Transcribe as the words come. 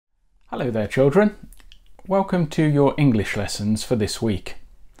Hello there children, welcome to your English lessons for this week.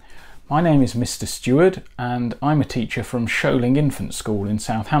 My name is Mr. Stewart and I'm a teacher from Sholing Infant School in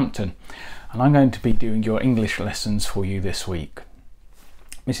Southampton, and I'm going to be doing your English lessons for you this week.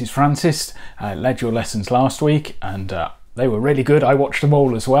 Mrs. Francis led your lessons last week and they were really good. I watched them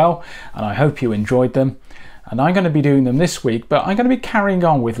all as well and I hope you enjoyed them. And I'm going to be doing them this week, but I'm going to be carrying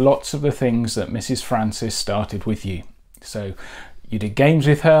on with lots of the things that Mrs. Francis started with you. So you did games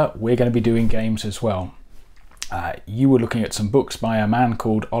with her, we're going to be doing games as well. You were looking at some books by a man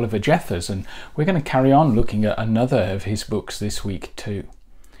called Oliver Jeffers, and we're going to carry on looking at another of his books this week too.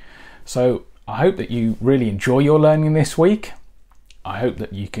 So I hope that you really enjoy your learning this week. I hope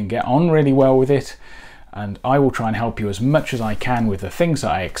that you can get on really well with it, and I will try and help you as much as I can with the things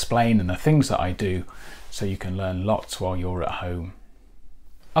that I explain and the things that I do, so you can learn lots while you're at home.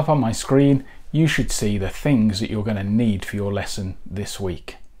 Up on my screen you should see the things that you're going to need for your lesson this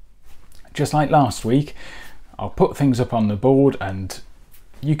week. Just like last week, I'll put things up on the board and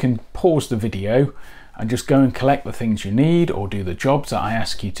you can pause the video and just go and collect the things you need or do the jobs that I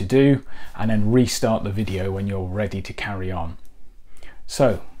ask you to do, and then restart the video when you're ready to carry on.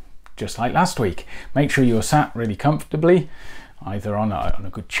 So, just like last week, make sure you're sat really comfortably, either on a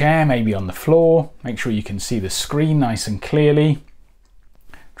good chair, maybe on the floor. Make sure you can see the screen nice and clearly.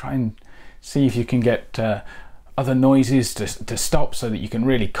 Try and see if you can get other noises to stop so that you can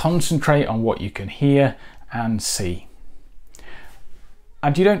really concentrate on what you can hear and see.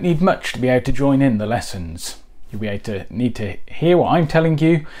 And you don't need much to be able to join in the lessons. You'll be need to hear what I'm telling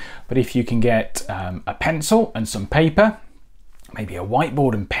you, but if you can get a pencil and some paper, maybe a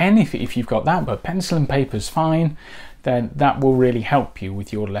whiteboard and pen if you've got that, but pencil and paper is fine, then that will really help you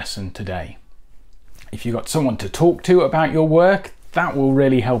with your lesson today. If you've got someone to talk to about your work, that will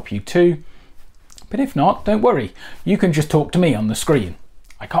really help you too. But if not, don't worry, you can just talk to me on the screen.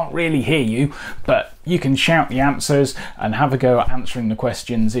 I can't really hear you, but you can shout the answers and have a go at answering the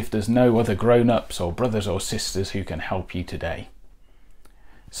questions if there's no other grown-ups or brothers or sisters who can help you today.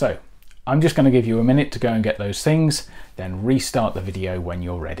 So, I'm just going to give you a minute to go and get those things, then restart the video when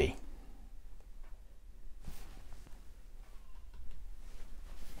you're ready.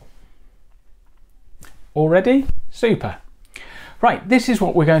 All ready? Super. Right, this is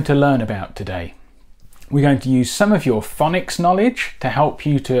what we're going to learn about today. We're going to use some of your phonics knowledge to help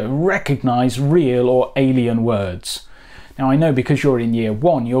you to recognise real or alien words. Now I know because you're in year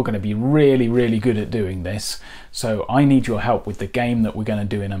 1 you're going to be really good at doing this, so I need your help with the game that we're going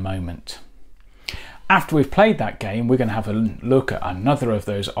to do in a moment. After we've played that game, we're going to have a look at another of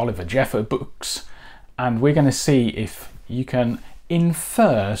those Oliver Jeffers books, and we're going to see if you can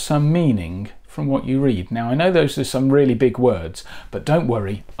infer some meaning from what you read. Now I know those are some really big words, but don't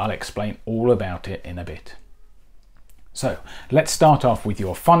worry, I'll explain all about it in a bit. So let's start off with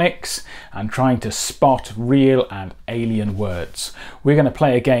your phonics and trying to spot real and alien words. We're going to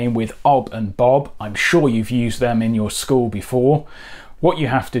play a game with Ob and Bob. I'm sure you've used them in your school before. What you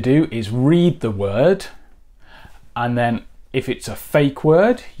have to do is read the word, and then if it's a fake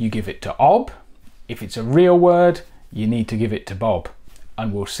word you give it to Ob. If it's a real word you need to give it to Bob,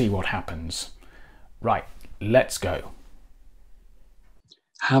 and we'll see what happens. Right, let's go.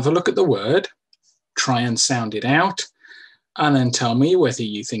 Have a look at the word, try and sound it out, and then tell me whether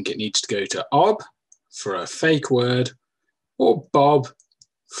you think it needs to go to Ob for a fake word or Bob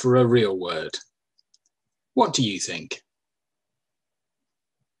for a real word. What do you think?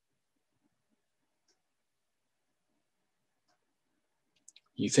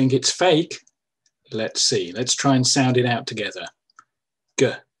 You think it's fake? Let's see. Let's try and sound it out together.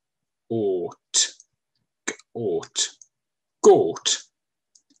 G, ought, g, ought, gort.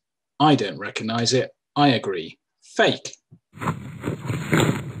 I don't recognise it. I agree. Fake.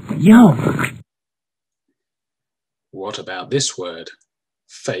 Yo. What about this word?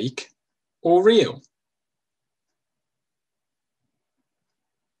 Fake or real?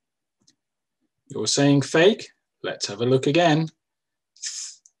 You're saying fake? Let's have a look again.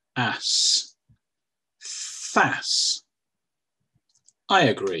 Ass. Fass. I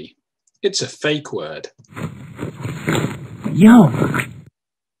agree. It's a fake word. Yo.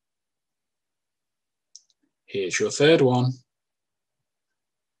 Here's your third one.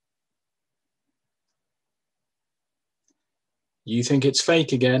 You think it's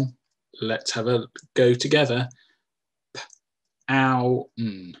fake again? Let's have a go together. Pown.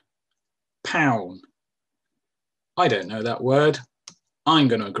 Pound. I don't know that word. I'm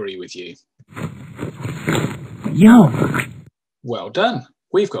going to agree with you. Yo. Well done.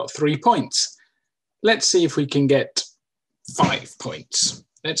 We've got 3 points. Let's see if we can get 5 points.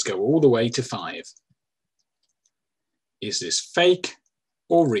 Let's go all the way to 5. Is this fake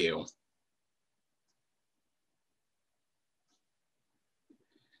or real?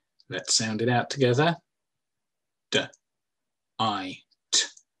 Let's sound it out together. D-I-T.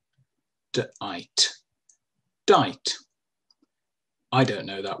 D-I-T. Dite. I don't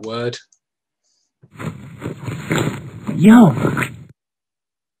know that word. Yo.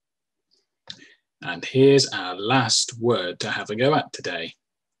 And here's our last word to have a go at today.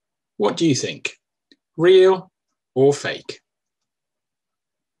 What do you think? Real or fake?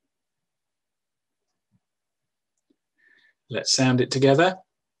 Let's sound it together.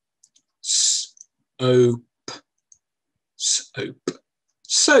 Soap. Soap.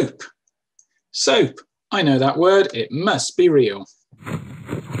 Soap. Soap. I know that word. It must be real.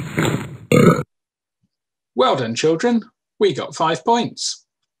 Well done, children. We got 5 points.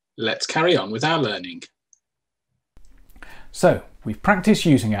 Let's carry on with our learning. So, we've practiced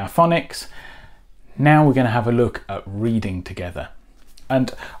using our phonics. Now we're going to have a look at reading together.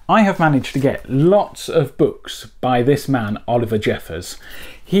 And I have managed to get lots of books by this man, Oliver Jeffers.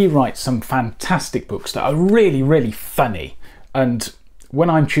 He writes some fantastic books that are really, really funny. And when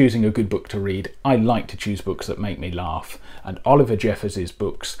I'm choosing a good book to read, I like to choose books that make me laugh. And Oliver Jeffers'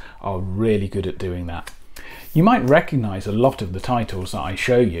 books are really good at doing that. You might recognise a lot of the titles that I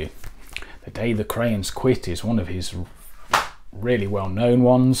show you. The Day the Crayons Quit is one of his really well-known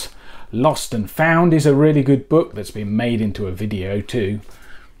ones. Lost and Found is a really good book that's been made into a video too.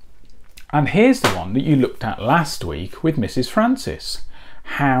 And here's the one that you looked at last week with Mrs. Francis,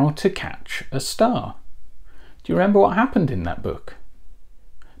 How to Catch a Star. Do you remember what happened in that book?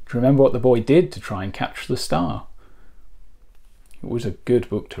 Do you remember what the boy did to try and catch the star? It was a good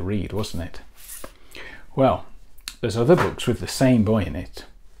book to read, wasn't it? Well, there's other books with the same boy in it.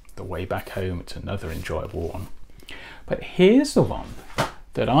 The Way Back Home, it's another enjoyable one. But here's the one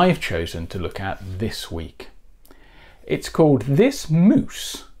that I've chosen to look at this week. It's called This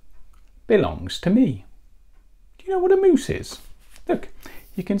Moose Belongs to Me. Do you know what a moose is? Look,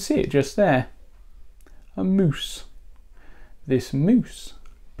 you can see it just there. A moose. This moose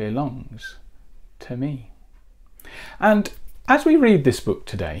belongs to me. And as we read this book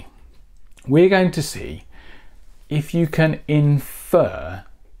today, we're going to see if you can infer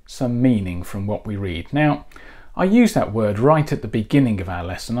some meaning from what we read. Now, I used that word right at the beginning of our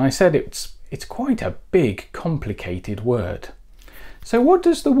lesson. I said it's quite a big, complicated word. So what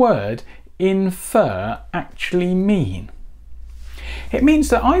does the word infer actually mean? It means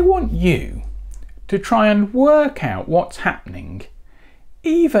that I want you to try and work out what's happening,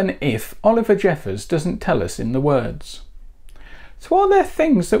 even if Oliver Jeffers doesn't tell us in the words. So are there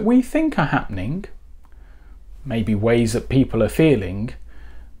things that we think are happening, maybe ways that people are feeling,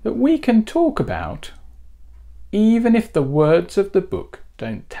 that we can talk about even if the words of the book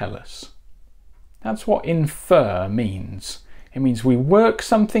don't tell us? That's what infer means. It means we work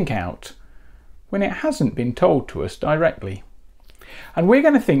something out when it hasn't been told to us directly. And we're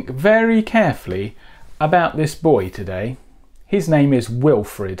going to think very carefully about this boy today. His name is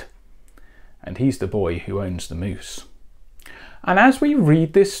Wilfred, and he's the boy who owns the moose. And as we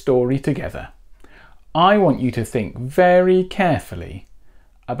read this story together, I want you to think very carefully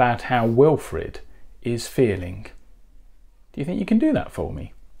about how Wilfred is feeling. Do you think you can do that for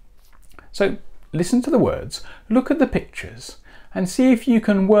me? So listen to the words, look at the pictures, and see if you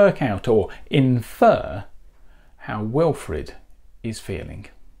can work out or infer how Wilfred is feeling.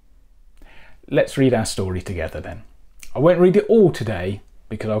 Let's read our story together then. I won't read it all today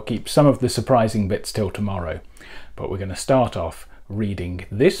because I'll keep some of the surprising bits till tomorrow, but we're going to start off reading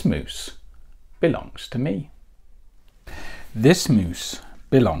This Moose Belongs to Me. This Moose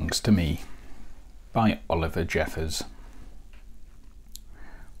Belongs to Me by Oliver Jeffers.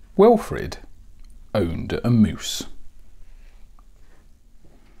 Wilfred owned a moose.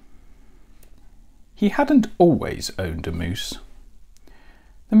 He hadn't always owned a moose.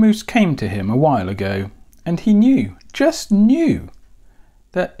 The moose came to him a while ago, and he knew, just knew,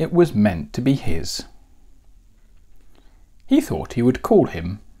 that it was meant to be his. He thought he would call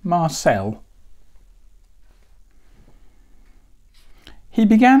him Marcel. He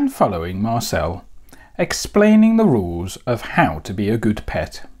began following Marcel, explaining the rules of how to be a good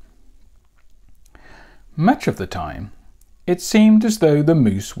pet. Much of the time, it seemed as though the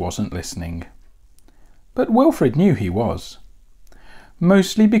moose wasn't listening. But Wilfred knew he was,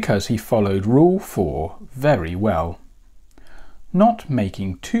 mostly because he followed Rule 4 very well, not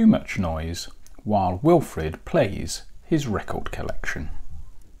making too much noise while Wilfred plays his record collection.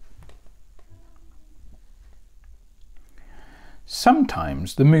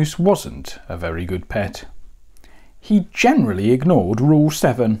 Sometimes the moose wasn't a very good pet. He generally ignored Rule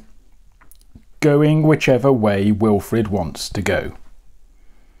 7, going whichever way Wilfred wants to go.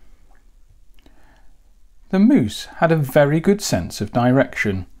 The moose had a very good sense of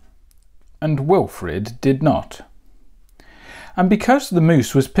direction, and Wilfrid did not. And because the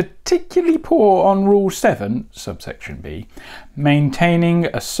moose was particularly poor on Rule 7, subsection B, maintaining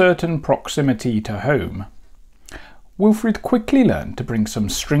a certain proximity to home, Wilfrid quickly learned to bring some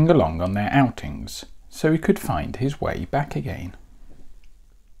string along on their outings so he could find his way back again.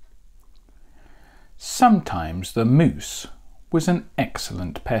 Sometimes the moose was an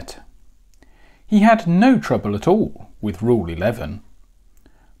excellent pet. He had no trouble at all with Rule 11,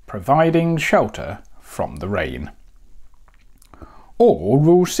 providing shelter from the rain. Or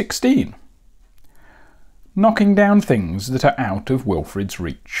Rule 16, knocking down things that are out of Wilfrid's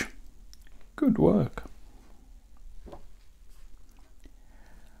reach. Good work.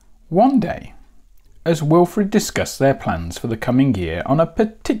 One day, as Wilfrid discussed their plans for the coming year on a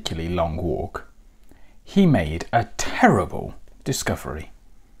particularly long walk, he made a terrible discovery.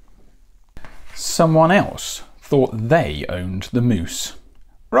 Someone else thought they owned the moose.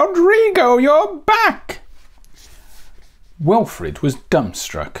 "Rodrigo, you're back!" Wilfrid was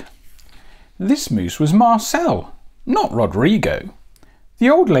dumbstruck. This moose was Marcel, not Rodrigo. The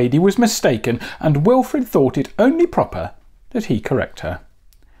old lady was mistaken, and Wilfrid thought it only proper that he correct her.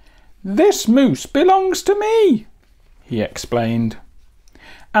 "This moose belongs to me," he explained.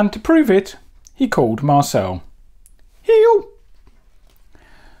 And to prove it, he called Marcel. "Heel!"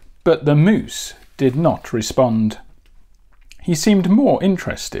 But the moose did not respond. He seemed more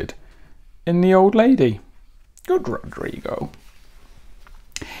interested in the old lady. Good Rodrigo.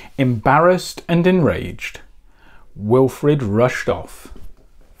 Embarrassed and enraged, Wilfrid rushed off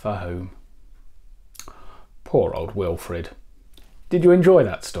for home. Poor old Wilfrid. Did you enjoy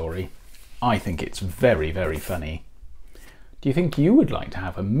that story? I think it's very, very funny. Do you think you would like to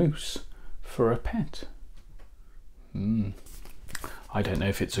have a moose for a pet? I don't know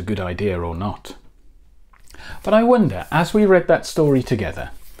if it's a good idea or not. But I wonder, as we read that story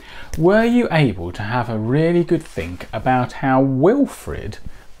together, were you able to have a really good think about how Wilfrid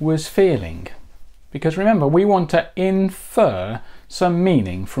was feeling? Because remember, we want to infer some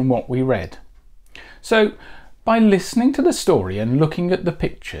meaning from what we read. So, by listening to the story and looking at the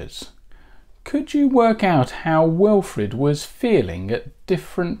pictures, could you work out how Wilfrid was feeling at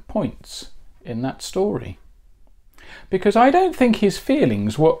different points in that story? Because I don't think his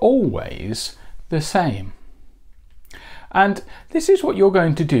feelings were always the same. And this is what you're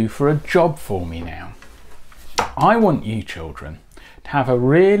going to do for a job for me now. I want you children to have a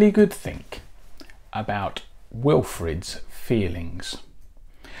really good think about Wilfrid's feelings.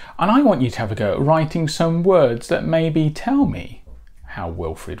 And I want you to have a go at writing some words that maybe tell me how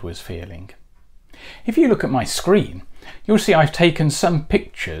Wilfrid was feeling. If you look at my screen, you'll see I've taken some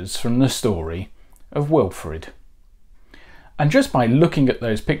pictures from the story of Wilfrid. And just by looking at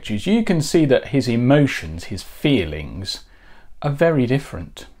those pictures, you can see that his emotions, his feelings, are very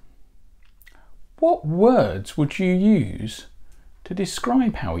different. What words would you use to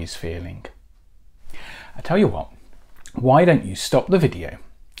describe how he's feeling? I tell you what, why don't you stop the video,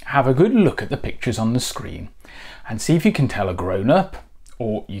 have a good look at the pictures on the screen, and see if you can tell a grown-up,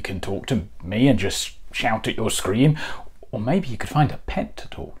 or you can talk to me and just shout at your screen, or maybe you could find a pet to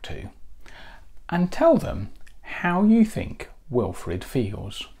talk to, and tell them how you think Wilfrid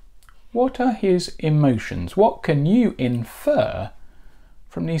feels. What are his emotions? What can you infer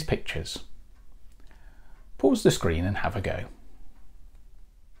from these pictures? Pause the screen and have a go.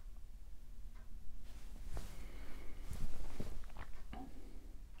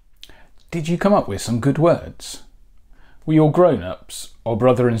 Did you come up with some good words? Were your grown-ups, or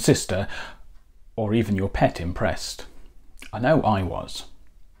brother and sister, or even your pet impressed? I know I was.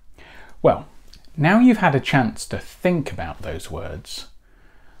 Well, now you've had a chance to think about those words,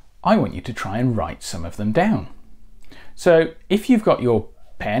 I want you to try and write some of them down. So if you've got your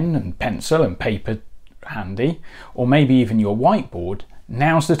pen and pencil and paper handy, or maybe even your whiteboard,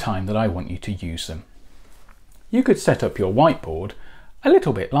 now's the time that I want you to use them. You could set up your whiteboard a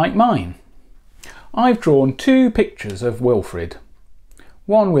little bit like mine. I've drawn two pictures of Wilfrid.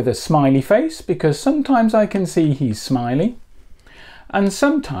 One with a smiley face, because sometimes I can see he's smiley, and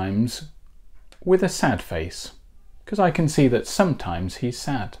sometimes with a sad face, because I can see that sometimes he's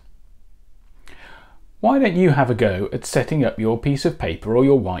sad. Why don't you have a go at setting up your piece of paper or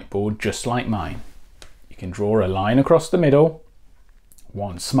your whiteboard just like mine? You can draw a line across the middle,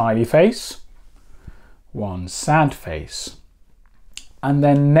 one smiley face, one sad face, and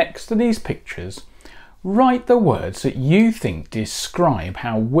then next to these pictures, write the words that you think describe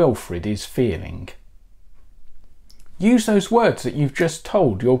how Wilfrid is feeling. Use those words that you've just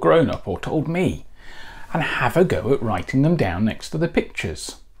told your grown-up or told me, and have a go at writing them down next to the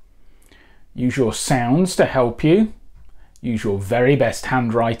pictures. Use your sounds to help you. Use your very best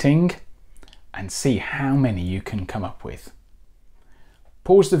handwriting. and see how many you can come up with.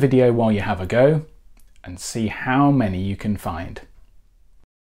 Pause the video while you have a go and see how many you can find.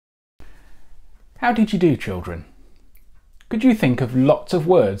 How did you do, children? Could you think of lots of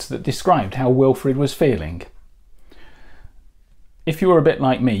words that described how Wilfred was feeling? If you were a bit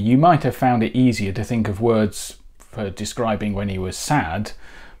like me, you might have found it easier to think of words for describing when he was sad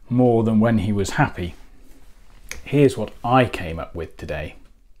more than when he was happy. Here's what I came up with today.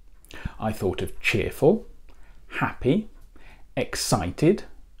 I thought of cheerful, happy, excited,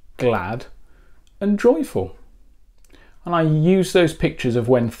 glad, and joyful. And I used those pictures of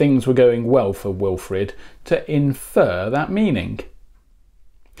when things were going well for Wilfred to infer that meaning.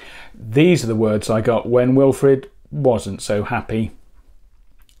 These are the words I got when Wilfred wasn't so happy.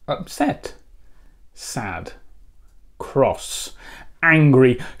 Upset, sad, cross,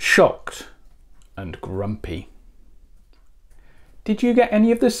 angry, shocked, and grumpy. Did you get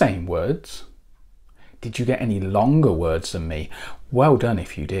any of the same words? Did you get any longer words than me? Well done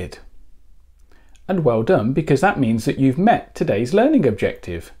if you did. And well done, because that means that you've met today's learning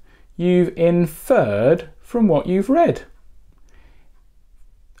objective. You've inferred from what you've read.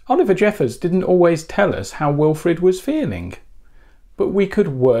 Oliver Jeffers didn't always tell us how Wilfred was feeling, but we could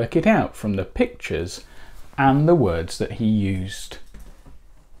work it out from the pictures and the words that he used.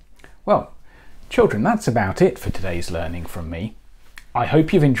 Well, children, that's about it for today's learning from me. I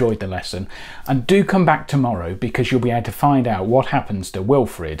hope you've enjoyed the lesson, and do come back tomorrow because you'll be able to find out what happens to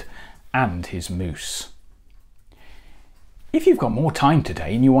Wilfred and his moose. If you've got more time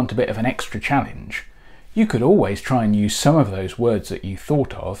today and you want a bit of an extra challenge, you could always try and use some of those words that you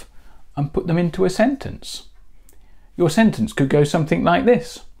thought of and put them into a sentence. Your sentence could go something like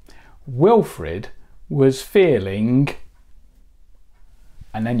this. Wilfred was feeling...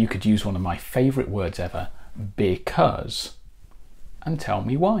 And then you could use one of my favourite words ever, because, and tell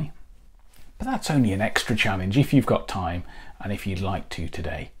me why. But that's only an extra challenge if you've got time and if you'd like to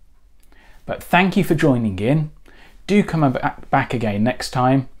today. But thank you for joining in. Do come back again next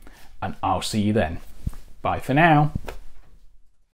time, and I'll see you then. Bye for now.